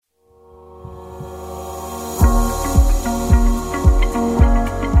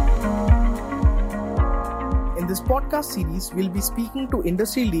podcast series, we'll be speaking to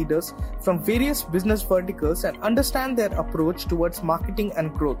industry leaders from various business verticals and understand their approach towards marketing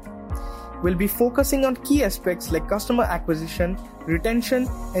and growth. We'll be focusing on key aspects like customer acquisition, retention,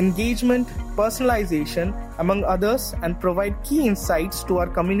 engagement, personalization, among others, and provide key insights to our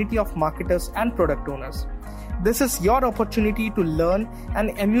community of marketers and product owners. This is your opportunity to learn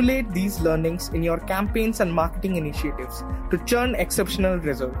and emulate these learnings in your campaigns and marketing initiatives to churn exceptional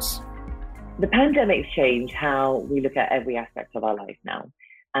results. The pandemic's changed how we look at every aspect of our life now,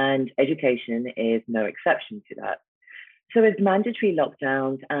 and education is no exception to that. So with mandatory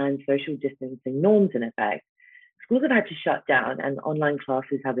lockdowns and social distancing norms in effect, schools have had to shut down and online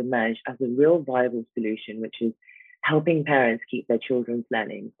classes have emerged as a real viable solution, which is helping parents keep their children's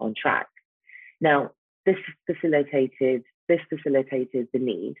learning on track. Now, this facilitated the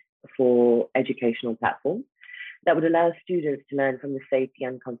need for educational platforms that would allow students to learn from the safety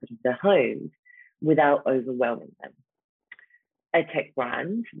and comfort of their homes without overwhelming them. EdTech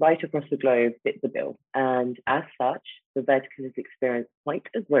brands right across the globe fit the bill, and as such, the vertical has experienced quite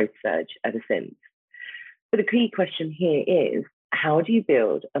a growth surge ever since. But the key question here is, how do you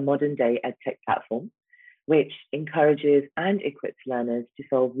build a modern-day EdTech platform which encourages and equips learners to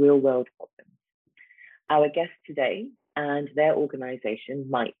solve real-world problems? Our guests today and their organization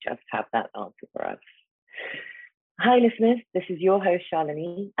might just have that answer for us. Hi, listeners. This is your host,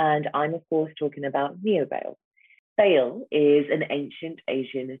 Shalini, and I'm, of course, talking about Neobale. Bale is an ancient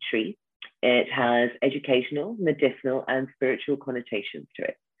Asian tree. It has educational, medicinal, and spiritual connotations to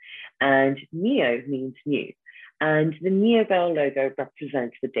it. And Neo means new. And the Neobale logo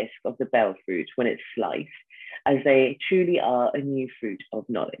represents the disc of the bale fruit when it's sliced, as they truly are a new fruit of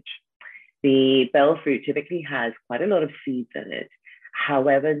knowledge. The bale fruit typically has quite a lot of seeds in it.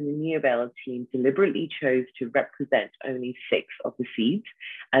 However, the Neobale team deliberately chose to represent only 6 of the seeds,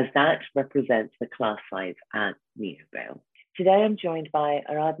 as that represents the class size at Neobale. Today, I'm joined by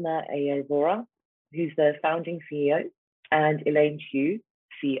Aradhana Ayyaravora, who's the founding CEO, and Elaine Hugh,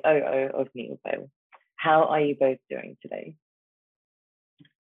 COO of Neobale. How are you both doing today?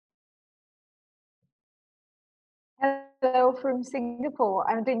 Hello from Singapore.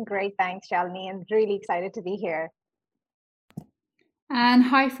 I'm doing great, thanks, Shalini, and really excited to be here. And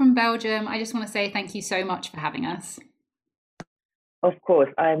hi from Belgium. I just want to say thank you so much for having us. Of course,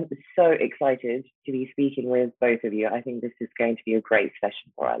 I'm so excited to be speaking with both of you. I think this is going to be a great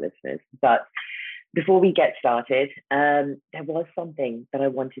session for our listeners. But before we get started, there was something that I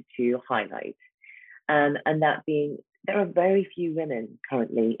wanted to highlight, and that being there are very few women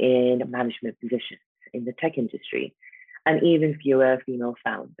currently in management positions in the tech industry, and even fewer female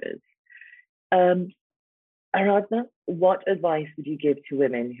founders. Aradhana, what advice would you give to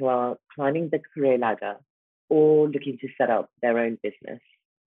women who are climbing the career ladder or looking to set up their own business?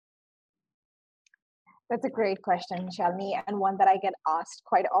 That's a great question, Shalini, and one that I get asked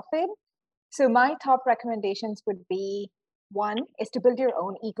quite often. So my top recommendations would be, one is to build your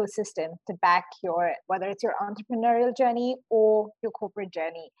own ecosystem to back whether it's your entrepreneurial journey or your corporate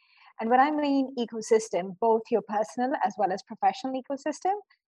journey. And when I mean ecosystem, both your personal as well as professional ecosystem.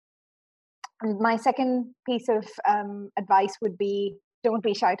 My second piece of advice would be, don't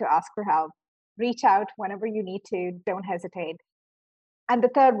be shy to ask for help. Reach out whenever you need to, don't hesitate. And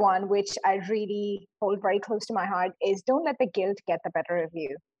the third one, which I really hold very close to my heart, is don't let the guilt get the better of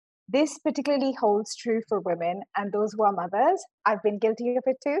you. This particularly holds true for women and those who are mothers. I've been guilty of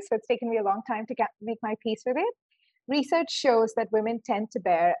it too, so it's taken me a long time to make my peace with it. Research shows that women tend to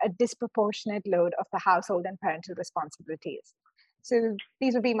bear a disproportionate load of the household and parental responsibilities. So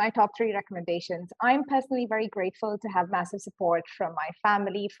these would be my top 3 recommendations. I'm personally very grateful to have massive support from my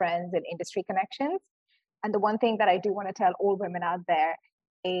family, friends, and industry connections. And the one thing that I do want to tell all women out there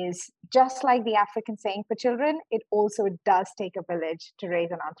is, just like the African saying for children, it also does take a village to raise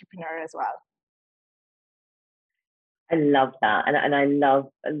an entrepreneur as well. I love that. And I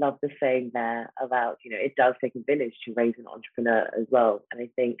love the saying there about, it does take a village to raise an entrepreneur as well. And I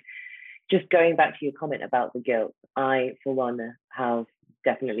think just going back to your comment about the guilt, I, for one, have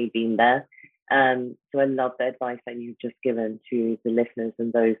definitely been there. So I love the advice that you've just given to the listeners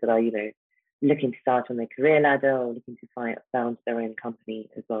and those that are, looking to start on their career ladder or looking to found their own company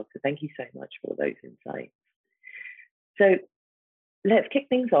as well. So thank you so much for those insights. So let's kick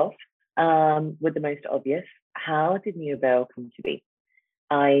things off with the most obvious. How did Neobale come to be?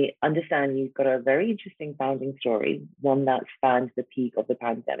 I understand you've got a very interesting founding story, one that spanned the peak of the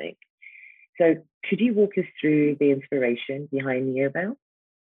pandemic. So could you walk us through the inspiration behind Neobale?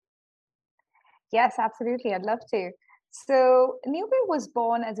 Yes, absolutely. I'd love to. So Neobale was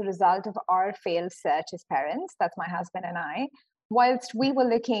born as a result of our failed search as parents. That's my husband and I. whilst we were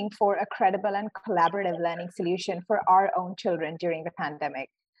looking for a credible and collaborative learning solution for our own children during the pandemic.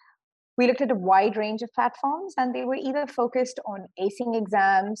 We looked at a wide range of platforms, and they were either focused on acing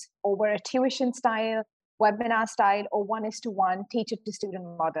exams over a tuition style, webinar style, or one-to-one teacher-to-student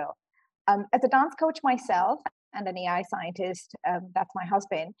model. As a dance coach myself and an AI scientist, that's my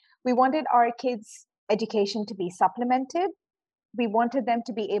husband, we wanted our kids' education to be supplemented. We wanted them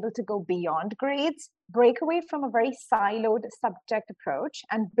to be able to go beyond grades, break away from a very siloed subject approach,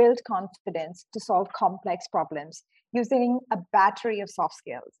 and build confidence to solve complex problems using a battery of soft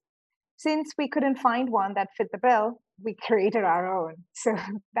skills. Since we couldn't find one that fit the bill, we created our own. So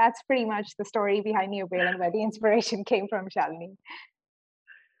that's pretty much the story behind Neobale and where the inspiration came from, Shalini.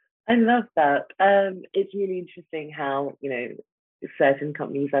 I love that. It's really interesting how, certain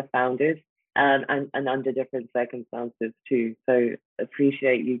companies are founded and under different circumstances too. So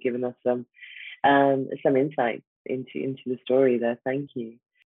appreciate you giving us some insights into the story there. Thank you.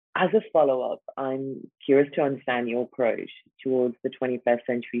 As a follow-up, I'm curious to understand your approach towards the 21st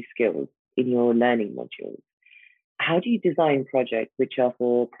century skills in your learning modules. How do you design projects which are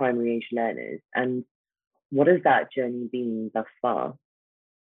for primary age learners, and what has that journey been thus far?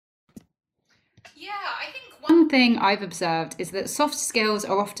 Yeah, I think one thing I've observed is that soft skills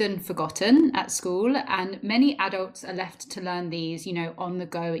are often forgotten at school, and many adults are left to learn these, on the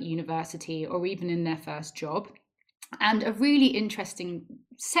go at university or even in their first job. And a really interesting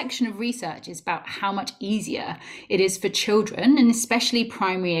section of research is about how much easier it is for children, and especially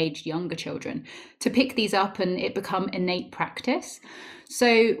primary age younger children, to pick these up and it become innate practice.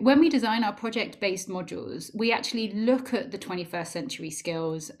 So when we design our project-based modules, we actually look at the 21st century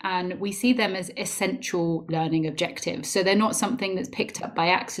skills and we see them as essential learning objectives. So they're not something that's picked up by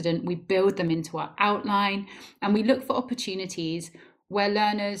accident. We build them into our outline and we look for opportunities where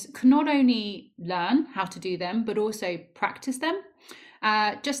learners can not only learn how to do them, but also practice them.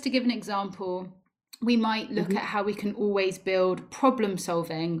 Just to give an example, we might look at how we can always build problem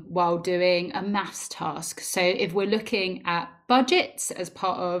solving while doing a maths task. So if we're looking at budgets as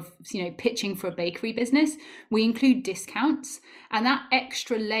part of, pitching for a bakery business, we include discounts. And that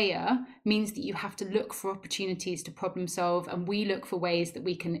extra layer means that you have to look for opportunities to problem solve. And we look for ways that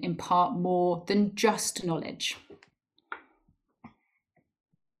we can impart more than just knowledge.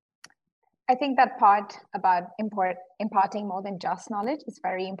 I think that part about imparting more than just knowledge is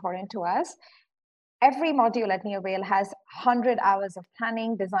very important to us. Every module at Neobale has 100 hours of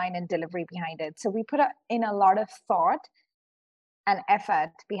planning, design, and delivery behind it. So we put in a lot of thought and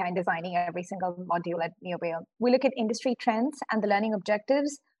effort behind designing every single module at Neobale. We look at industry trends and the learning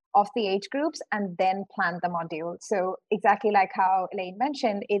objectives of the age groups and then plan the module. So exactly like how Elaine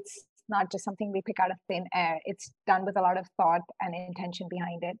mentioned, it's not just something we pick out of thin air. It's done with a lot of thought and intention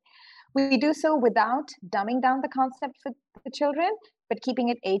behind it. We do so without dumbing down the concept for the children, but keeping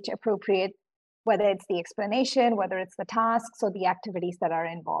it age appropriate, whether it's the explanation, whether it's the tasks or the activities that are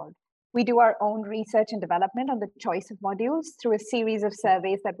involved. We do our own research and development on the choice of modules through a series of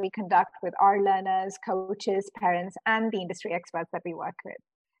surveys that we conduct with our learners, coaches, parents, and the industry experts that we work with.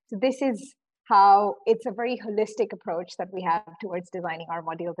 So this is how it's a very holistic approach that we have towards designing our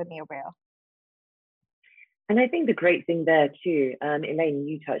modules at Neobale. And I think the great thing there too, Elaine,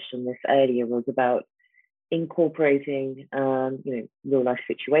 you touched on this earlier, was about incorporating, real life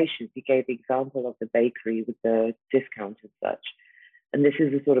situations. You gave the example of the bakery with the discount and such. And this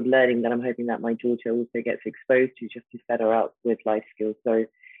is the sort of learning that I'm hoping that my daughter also gets exposed to, just to set her up with life skills. So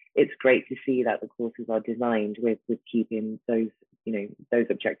it's great to see that the courses are designed with keeping those, those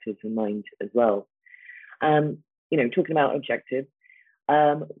objectives in mind as well. Talking about objectives,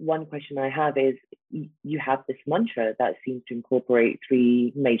 one question I have is, you have this mantra that seems to incorporate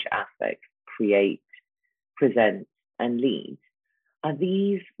three major aspects: create, present, and lead. Are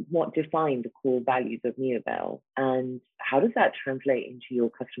these what define the core values of Neobale? And how does that translate into your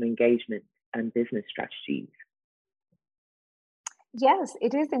customer engagement and business strategies? Yes,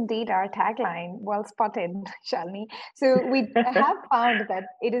 it is indeed our tagline. Well spotted, Shalini. So we have found that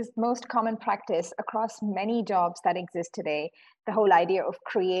it is most common practice across many jobs that exist today. The whole idea of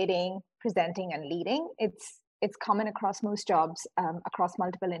creating, presenting, and leading, it's common across most jobs, across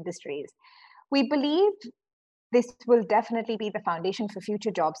multiple industries. We believe this will definitely be the foundation for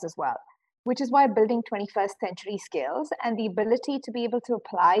future jobs as well, which is why building 21st century skills and the ability to be able to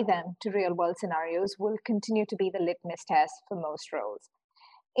apply them to real world scenarios will continue to be the litmus test for most roles.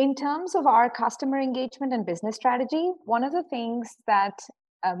 In terms of our customer engagement and business strategy, one of the things that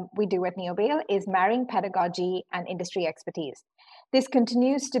we do at Neobale is marrying pedagogy and industry expertise. This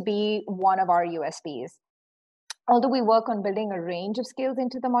continues to be one of our USPs. Although we work on building a range of skills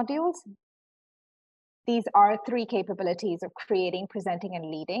into the modules, these are three capabilities of creating, presenting, and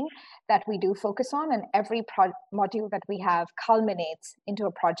leading that we do focus on. And every module that we have culminates into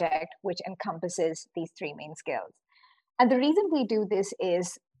a project which encompasses these three main skills. And the reason we do this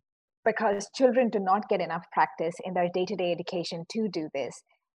is because children do not get enough practice in their day-to-day education to do this.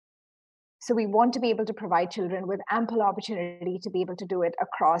 So we want to be able to provide children with ample opportunity to be able to do it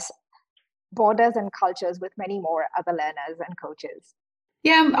across borders and cultures with many more other learners and coaches.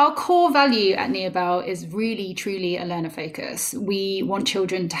 Yeah, our core value at Neobel is really, truly a learner focus. We want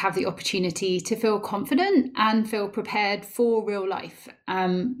children to have the opportunity to feel confident and feel prepared for real life.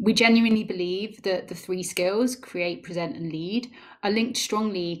 We genuinely believe that the three skills, create, present, and lead, are linked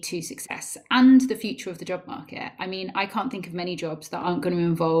strongly to success and the future of the job market. I mean, I can't think of many jobs that aren't going to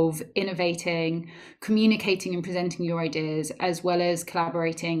involve innovating, communicating and presenting your ideas, as well as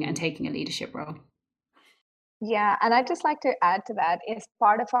collaborating and taking a leadership role. Yeah, and I'd just like to add to that, is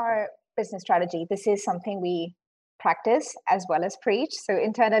part of our business strategy. This is something we practice as well as preach. So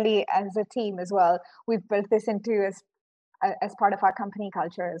internally as a team as well, we've built this into as part of our company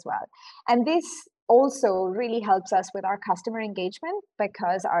culture as well. And this also really helps us with our customer engagement,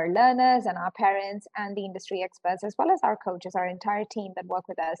 because our learners and our parents and the industry experts, as well as our coaches, our entire team that work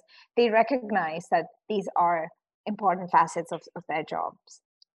with us, they recognize that these are important facets of their jobs.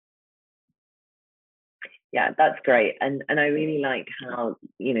 Yeah, that's great. And I really like how,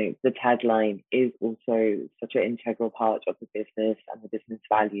 the tagline is also such an integral part of the business and the business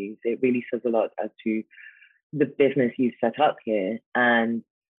values. It really says a lot as to the business you've set up here and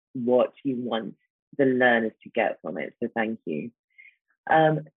what you want the learners to get from it. So thank you.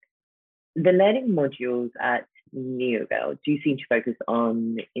 The learning modules at Neobel do seem to focus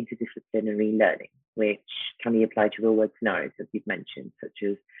on interdisciplinary learning, which can be applied to real-world scenarios, as you've mentioned, such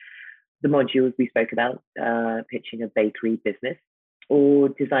as the modules we spoke about, pitching a bakery business or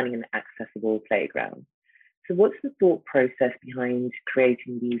designing an accessible playground. So what's the thought process behind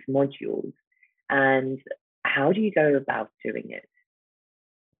creating these modules, and how do you go about doing it?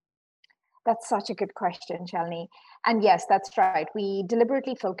 That's such a good question, Shalini. And yes, that's right. We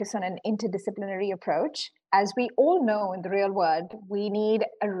deliberately focus on an interdisciplinary approach. As we all know, in the real world, we need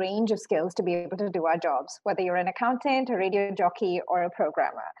a range of skills to be able to do our jobs, whether you're an accountant, a radio jockey, or a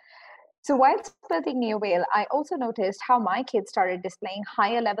programmer. So while building Neobel, I also noticed how my kids started displaying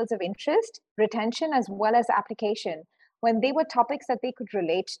higher levels of interest, retention, as well as application when they were topics that they could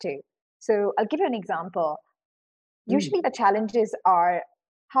relate to. So I'll give you an example. Usually the challenges are,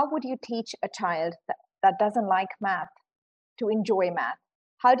 how would you teach a child that doesn't like math to enjoy math?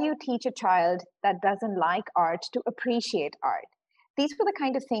 How do you teach a child that doesn't like art to appreciate art? These were the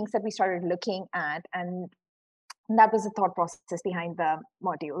kind of things that we started looking at, and that was the thought process behind the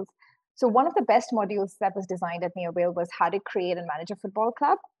modules. So one of the best modules that was designed at Neobel was how to create and manage a football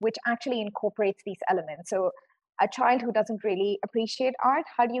club, which actually incorporates these elements. So a child who doesn't really appreciate art,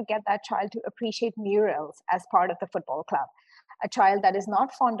 how do you get that child to appreciate murals as part of the football club? A child that is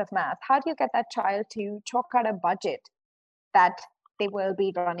not fond of math, how do you get that child to chalk out a budget that they will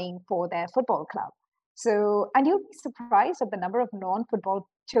be running for their football club? So, and you'll be surprised at the number of non-football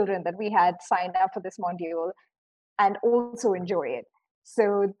children that we had signed up for this module and also enjoy it.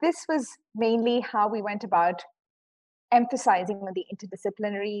 So this was mainly how we went about emphasizing on the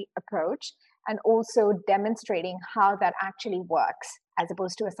interdisciplinary approach and also demonstrating how that actually works as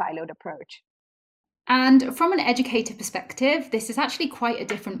opposed to a siloed approach. And from an educator perspective, this is actually quite a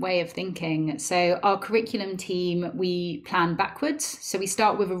different way of thinking. So our curriculum team, we plan backwards. So we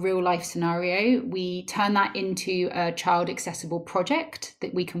start with a real life scenario. We turn that into a child accessible project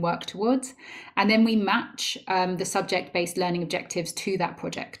that we can work towards. And then we match the subject-based learning objectives to that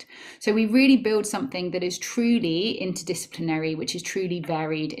project. So we really build something that is truly interdisciplinary, which is truly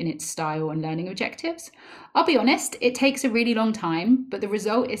varied in its style and learning objectives. I'll be honest, it takes a really long time, but the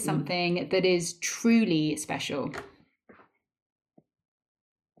result is something that is truly special.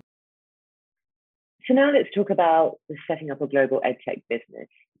 So now let's talk about the setting up a global edtech business,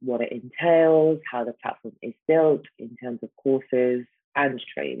 what it entails, how the platform is built in terms of courses and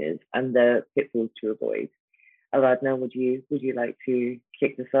trainers, and the pitfalls to avoid. Aradhna, would you like to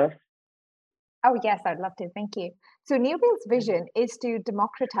kick this off? Oh, yes, I'd love to. Thank you. So Neobel's vision is to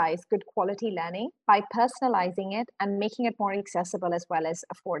democratize good quality learning by personalizing it and making it more accessible as well as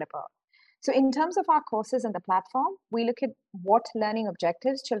affordable. So in terms of our courses and the platform, we look at what learning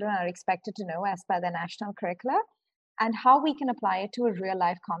objectives children are expected to know as per their national curricula and how we can apply it to a real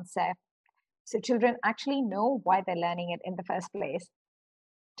life concept. So children actually know why they're learning it in the first place.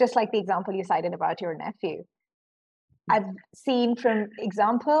 Just like the example you cited about your nephew. I've seen from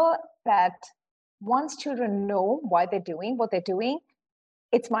example that once children know why they're doing what they're doing,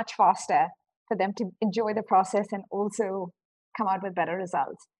 it's much faster for them to enjoy the process and also come out with better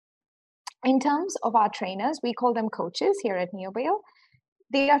results. In terms of our trainers, we call them coaches here at Neobale.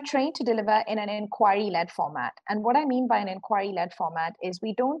 They are trained to deliver in an inquiry-led format. And what I mean by an inquiry-led format is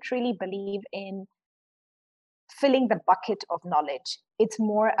we don't really believe in filling the bucket of knowledge. It's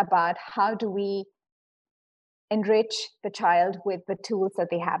more about how do we enrich the child with the tools that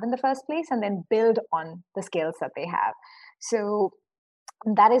they have in the first place and then build on the skills that they have. So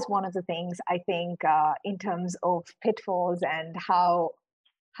that is one of the things I think in terms of pitfalls and how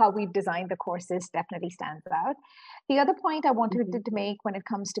we've designed the courses definitely stands out. The other point I wanted to make when it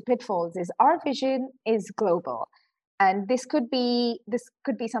comes to pitfalls is our vision is global. And this could be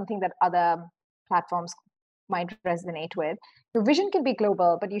something that other platforms might resonate with. Your vision can be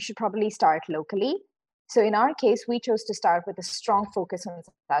global, but you should probably start locally. So in our case, we chose to start with a strong focus on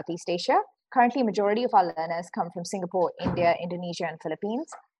Southeast Asia. Currently, majority of our learners come from Singapore, India, Indonesia, and Philippines.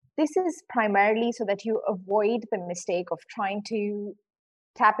 This is primarily so that you avoid the mistake of trying to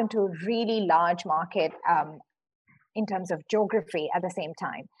tap into a really large market in terms of geography at the same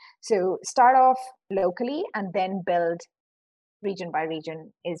time. So start off locally and then build region by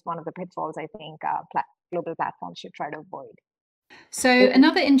region is one of the pitfalls I think global platforms should try to avoid. So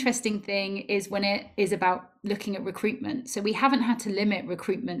another interesting thing is when it is about looking at recruitment. So we haven't had to limit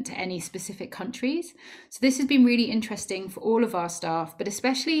recruitment to any specific countries. So this has been really interesting for all of our staff, but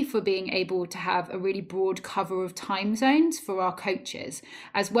especially for being able to have a really broad cover of time zones for our coaches,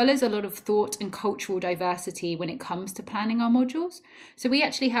 as well as a lot of thought and cultural diversity when it comes to planning our modules. So we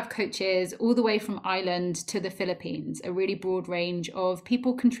actually have coaches all the way from Ireland to the Philippines, a really broad range of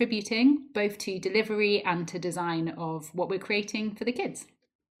people contributing both to delivery and to design of what we're creating for the kids.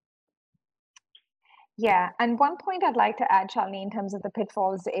 Yeah, and one point I'd like to add, Shalini, in terms of the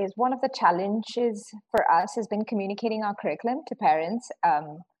pitfalls is one of the challenges for us has been communicating our curriculum to parents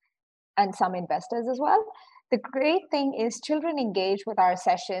and some investors as well. The great thing is children engage with our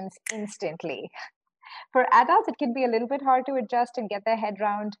sessions instantly. For adults, it can be a little bit hard to adjust and get their head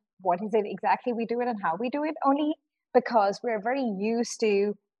around what is it exactly we do it and how we do it, only because we're very used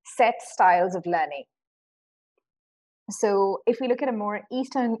to set styles of learning. So if we look at more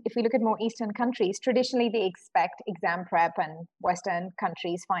Eastern countries, traditionally they expect exam prep, and Western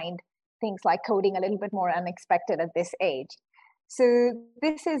countries find things like coding a little bit more unexpected at this age. So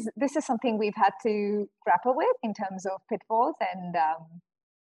this is something we've had to grapple with in terms of pitfalls, and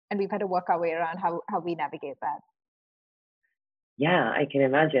we've had to work our way around how we navigate that. Yeah, I can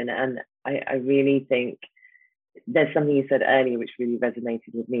imagine, and I really think there's something you said earlier which really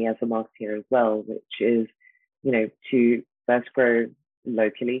resonated with me as a marketer as well, which is, to first grow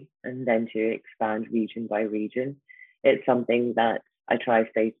locally and then to expand region by region. It's something that I try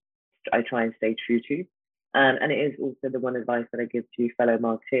and stay true to. And it is also the one advice that I give to fellow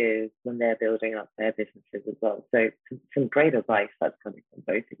marketeers when they're building up their businesses as well. So some great advice that's coming from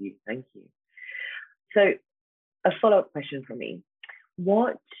both of you. Thank you. So a follow-up question from me.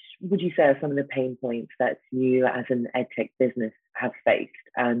 What would you say are some of the pain points that you as an edtech business have faced,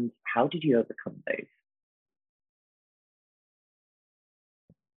 and how did you overcome those?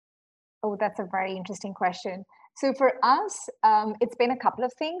 Oh, that's a very interesting question. So for us, it's been a couple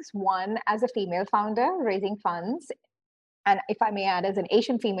of things. One, as a female founder raising funds, and if I may add, as an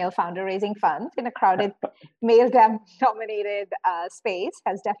Asian female founder raising funds in a crowded male-dominated space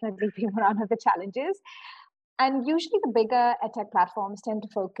has definitely been one of the challenges. And usually the bigger edtech platforms tend to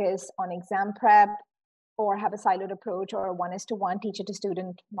focus on exam prep or have a siloed approach or a one-to-one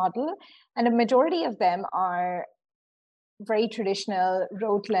teacher-to-student model. And a majority of them are very traditional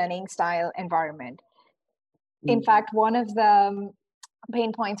rote learning style environment. In fact, one of the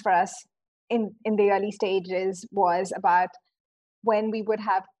pain points for us in the early stages was about when we would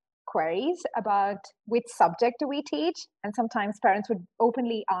have queries about which subject do we teach, and sometimes parents would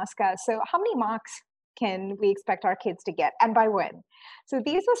openly ask us, so how many marks can we expect our kids to get, and by when? So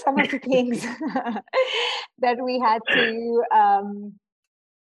these were some of the things that we had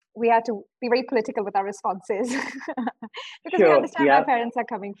to be very political with our responses because we understand where parents are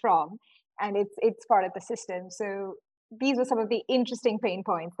coming from, and it's part of the system. So these were some of the interesting pain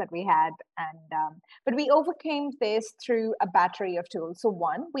points that we had, and but we overcame this through a battery of tools. So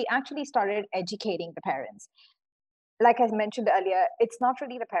one, we actually started educating the parents. Like I mentioned earlier, it's not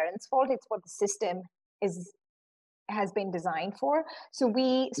really the parents' fault; it's what the system has been designed for. So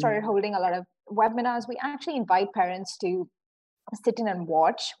we started holding a lot of webinars. We actually invite parents to sit in and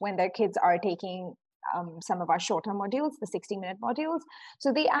watch when their kids are taking some of our shorter modules, the 60-minute modules.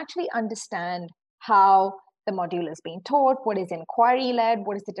 So they actually understand how the module is being taught, what is inquiry-led,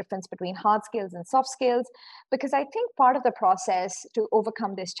 what is the difference between hard skills and soft skills. Because I think part of the process to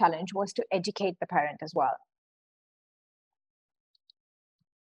overcome this challenge was to educate the parent as well.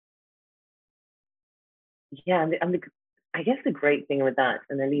 Yeah, and I guess the great thing with that,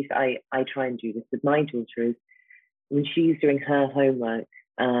 and at least I try and do this with my daughter, is when she's doing her homework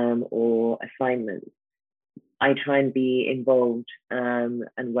or assignments, I try and be involved and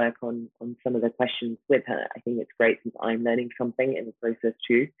work on some of the questions with her. I think it's great since I'm learning something in the process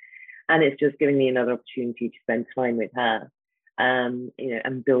too. And it's just giving me another opportunity to spend time with her,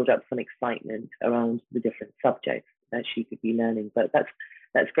 and build up some excitement around the different subjects that she could be learning. But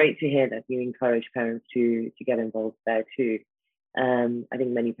that's great to hear that you encourage parents to get involved there too. I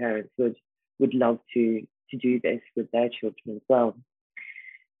think many parents would love to do this with their children as well.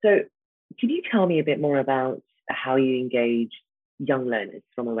 So can you tell me a bit more about how you engage young learners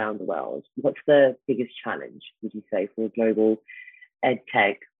from around the world? What's the biggest challenge, would you say, for global ed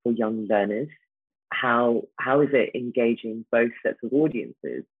tech for young learners? How is it engaging both sets of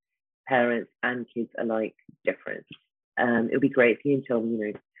audiences, parents and kids alike, different? It would be great if you can tell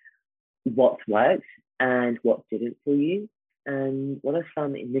me, what's worked and what didn't for you, and what are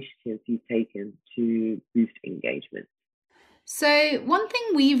some initiatives you've taken to boost engagement? So, one thing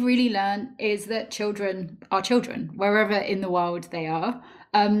we've really learned is that children are children, wherever in the world they are.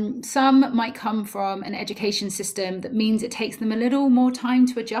 Some might come from an education system that means it takes them a little more time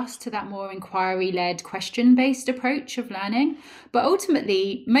to adjust to that more inquiry-led, question-based approach of learning. But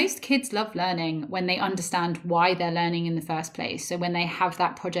ultimately, most kids love learning when they understand why they're learning in the first place. So when they have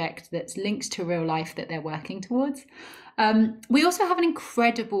that project that's linked to real life that they're working towards. We also have an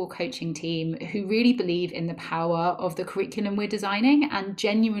incredible coaching team who really believe in the power of the curriculum we're designing and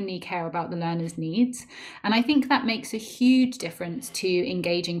genuinely care about the learner's needs. And I think that makes a huge difference to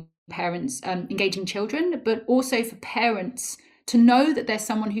engaging parents, engaging children, but also for parents to know that there's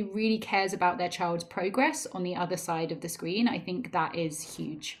someone who really cares about their child's progress on the other side of the screen. I think that is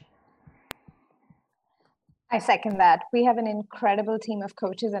huge. I second that. We have an incredible team of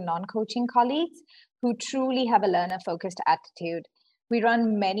coaches and non-coaching colleagues who truly have a learner-focused attitude. We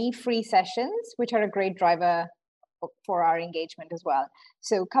run many free sessions, which are a great driver for our engagement as well.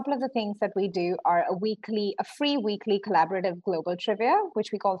 So a couple of the things that we do are a free weekly collaborative global trivia, which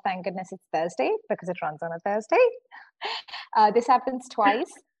we call Thank Goodness It's Thursday, because it runs on a Thursday. This happens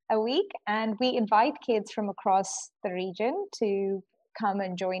twice a week, and we invite kids from across the region to come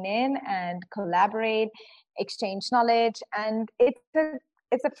and join in and collaborate, exchange knowledge, and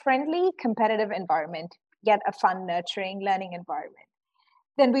it's a friendly, competitive environment, yet a fun, nurturing learning environment.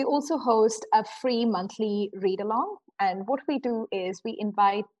 Then we also host a free monthly read-along, and what we do is we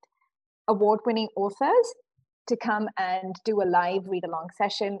invite award-winning authors to come and do a live read-along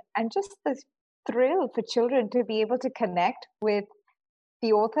session, and just the thrill for children to be able to connect with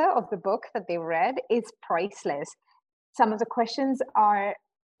the author of the book that they read is priceless. Some of the questions are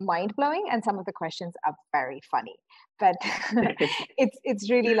mind-blowing and some of the questions are very funny, but it's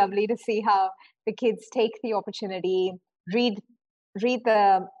really lovely to see how the kids take the opportunity, read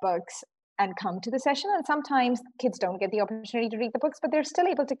the books and come to the session. And sometimes kids don't get the opportunity to read the books, but they're still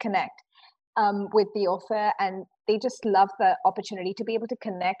able to connect with the author, and they just love the opportunity to be able to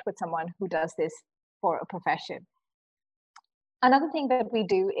connect with someone who does this for a profession. Another thing that we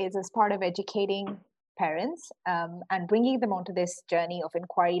do is, as part of educating parents and bringing them onto this journey of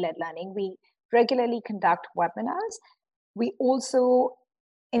inquiry-led learning, we regularly conduct webinars. We also,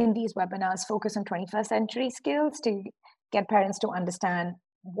 in these webinars, focus on 21st century skills to get parents to understand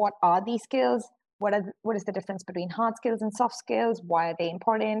what are these skills, what is the difference between hard skills and soft skills, why are they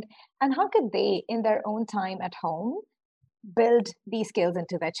important, and how could they, in their own time at home, build these skills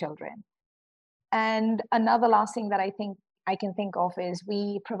into their children. And another last thing that I think I can think of is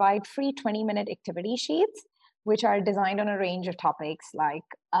we provide free 20-minute activity sheets, which are designed on a range of topics like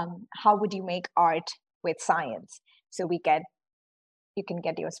how would you make art with science? So you can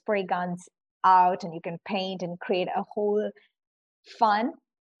get your spray guns out and you can paint and create a whole fun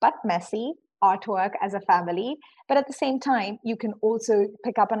but messy artwork as a family. But at the same time, you can also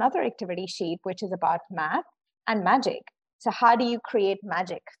pick up another activity sheet, which is about math and magic. So how do you create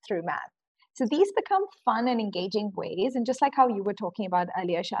magic through math? So these become fun and engaging ways. And just like how you were talking about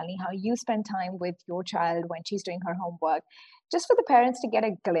earlier, Shalini, how you spend time with your child when she's doing her homework, just for the parents to get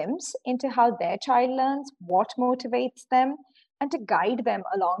a glimpse into how their child learns, what motivates them, and to guide them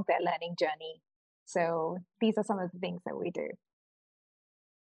along their learning journey. So these are some of the things that we do.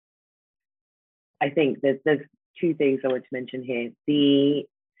 I think there's two things I want to mention here. The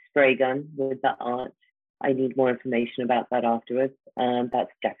spray gun with the art, I need more information about that afterwards.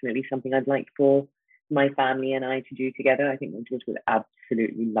 That's definitely something I'd like for my family and I to do together. I think my daughter would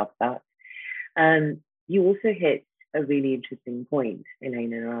absolutely love that. And you also hit a really interesting point,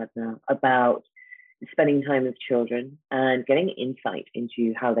 Elaine and Aradhna, about spending time with children and getting insight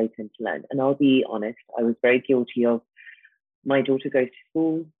into how they tend to learn. And I'll be honest, I was very guilty of, my daughter goes to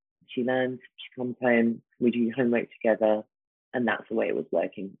school, she learns, she comes home, we do homework together, and that's the way it was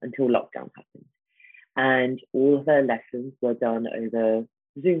working until lockdown happened. And all of her lessons were done over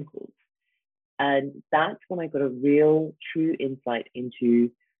Zoom calls. And that's when I got a real, true insight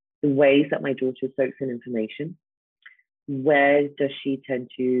into the ways that my daughter soaks in information. Where does she tend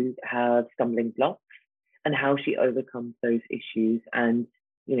to have stumbling blocks, and how she overcomes those issues, and,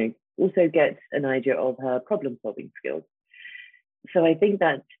 you know, also gets an idea of her problem-solving skills. So I think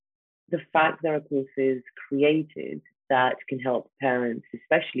that the fact there are courses created that can help parents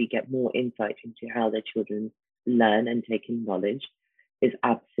especially get more insight into how their children learn and take in knowledge is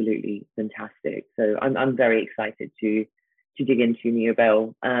absolutely fantastic. So I'm very excited to dig into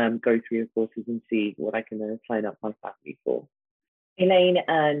Neobel, go through your courses and see what I can sign up my family for. Elaine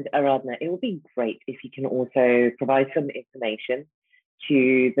and Aradhna, it would be great if you can also provide some information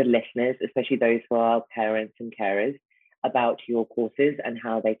to the listeners, especially those who are parents and carers, about your courses and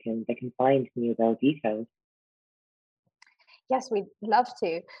how they can find Neobel details. Yes, we'd love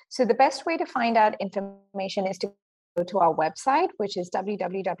to. So the best way to find out information is to go to our website, which is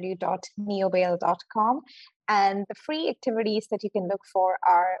www.neobel.com. And the free activities that you can look for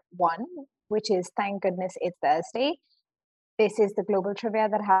are one, which is Thank Goodness It's Thursday. This is the global trivia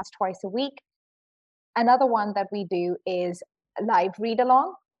that happens twice a week. Another one that we do is a live read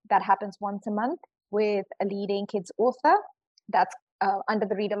along that happens once a month with a leading kids author. That's under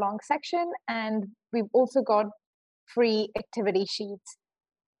the read along section. And we've also got free activity sheets.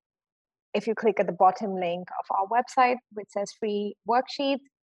 If you click at the bottom link of our website, which says free worksheets,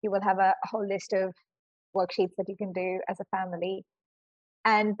 you will have a whole list of worksheets that you can do as a family.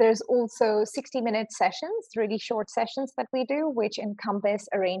 And there's also 60-minute sessions, really short sessions that we do, which encompass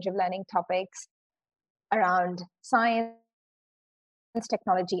a range of learning topics around science,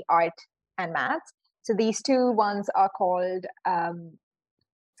 technology, art, and maths. So these two ones are called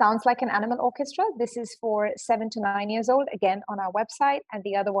Sounds Like an Animal Orchestra. This is for 7 to 9 years old, again, on our website. And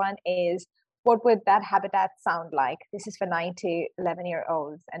the other one is What Would That Habitat Sound Like? This is for 9 to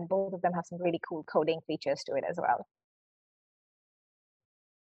 11-year-olds. And both of them have some really cool coding features to it as well.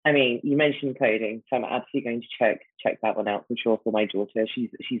 I mean, you mentioned coding, so I'm absolutely going to check that one out for sure for my daughter.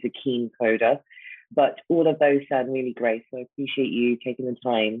 She's a keen coder, but all of those sound really great. So I appreciate you taking the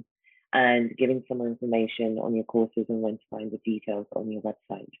time and giving some information on your courses and when to find the details on your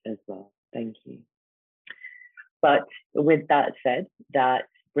website as well. Thank you. But with that said, that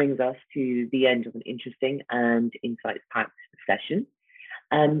brings us to the end of an interesting and insights-packed session.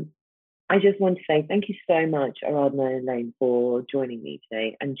 I just want to say thank you so much, Aradhna and Elaine, for joining me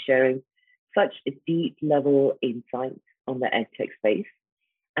today and sharing such a deep level insight on the EdTech space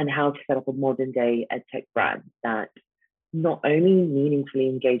and how to set up a modern day EdTech brand that not only meaningfully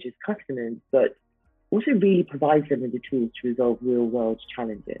engages customers, but also really provides them with the tools to resolve real world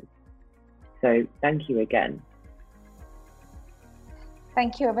challenges. So thank you again.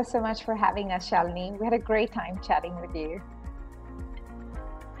 Thank you ever so much for having us, Shalini. We had a great time chatting with you.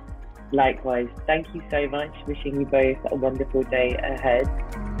 Likewise, thank you so much. Wishing you both a wonderful day ahead.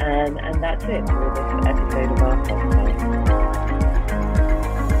 And that's it for this episode of our podcast.